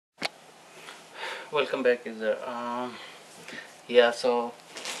Welcome back, user. Yeah, so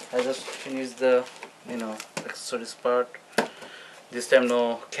I just finished the accessories part. This time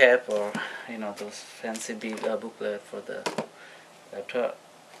no cap or those fancy big booklet for the laptop.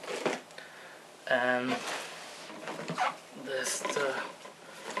 And this the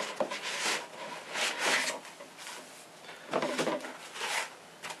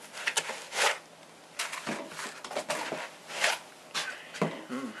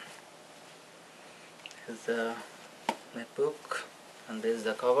is the notebook, and this is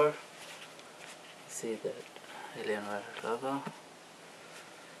the cover. See that Alienware logo.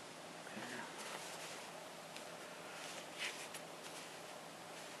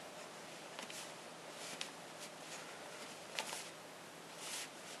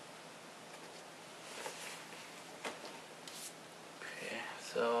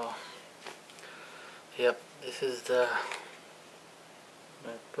 So, yep, this is the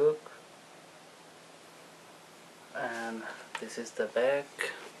notebook, and this is the back.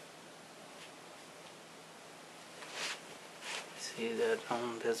 See that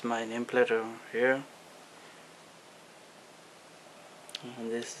there's my nameplate here,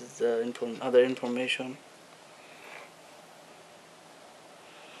 and this is the other information.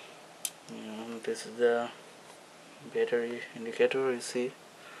 And this is the battery indicator, you see.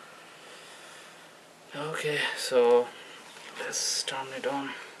 Okay, so let's turn it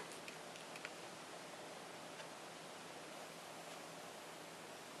on.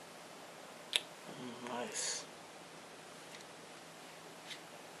 Nice.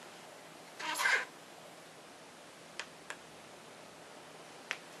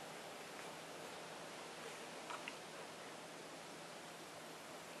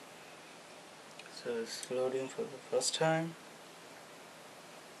 So it's loading for the first time.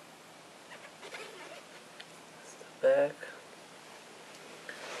 That's the back.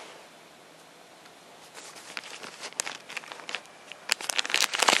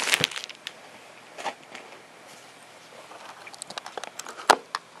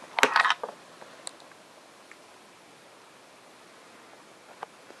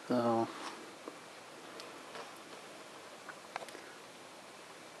 So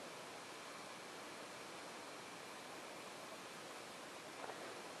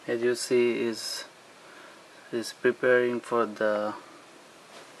as you see, is preparing for the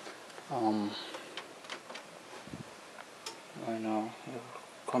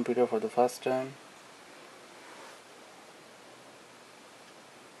computer for the first time.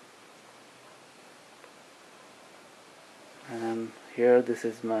 And here, this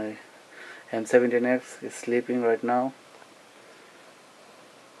is my M17x. Is sleeping right now.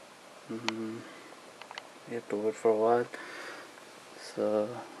 You have to wait for a while. So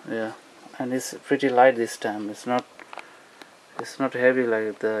yeah, and it's pretty light this time. It's not heavy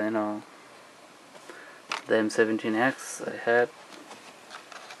like the the M17x I had.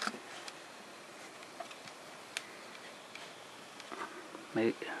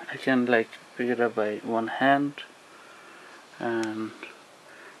 I can like pick it up by one hand, and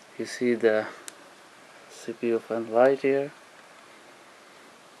you see the CPU fan light here.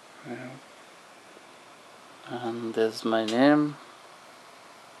 Yeah. And there's my name.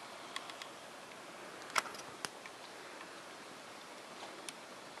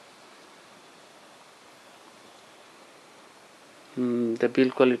 The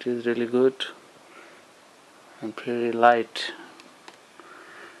build quality is really good and pretty light.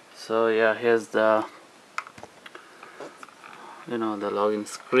 So yeah, here's the the login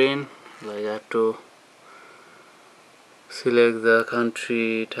screen. Like I have to select the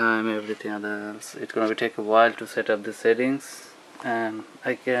country, time, everything else. It's gonna take a while to set up the settings, and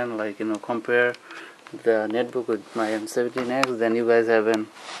I can compare the netbook with my M17x. Then you guys have an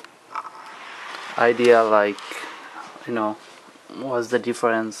idea what's the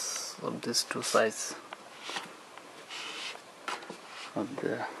difference of these two sides of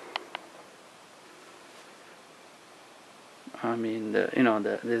the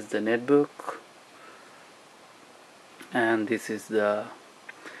this is the netbook, and this is the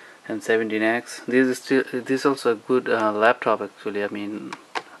M17x. This is also a good laptop actually. I mean,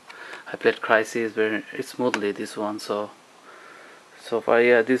 I played Crisis very smoothly, this one, so far.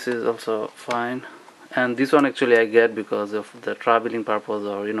 Yeah, this is also fine. And this one actually I get because of the traveling purpose,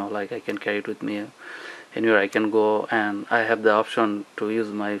 or like I can carry it with me anywhere I can go, and I have the option to use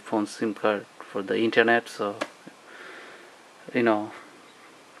my phone SIM card for the internet. So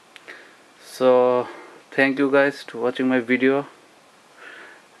so thank you guys to watching my video,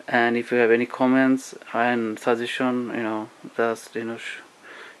 and if you have any comments and suggestion, just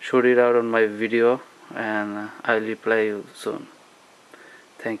shoot it out on my video, and I'll reply you soon.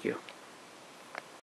 Thank you.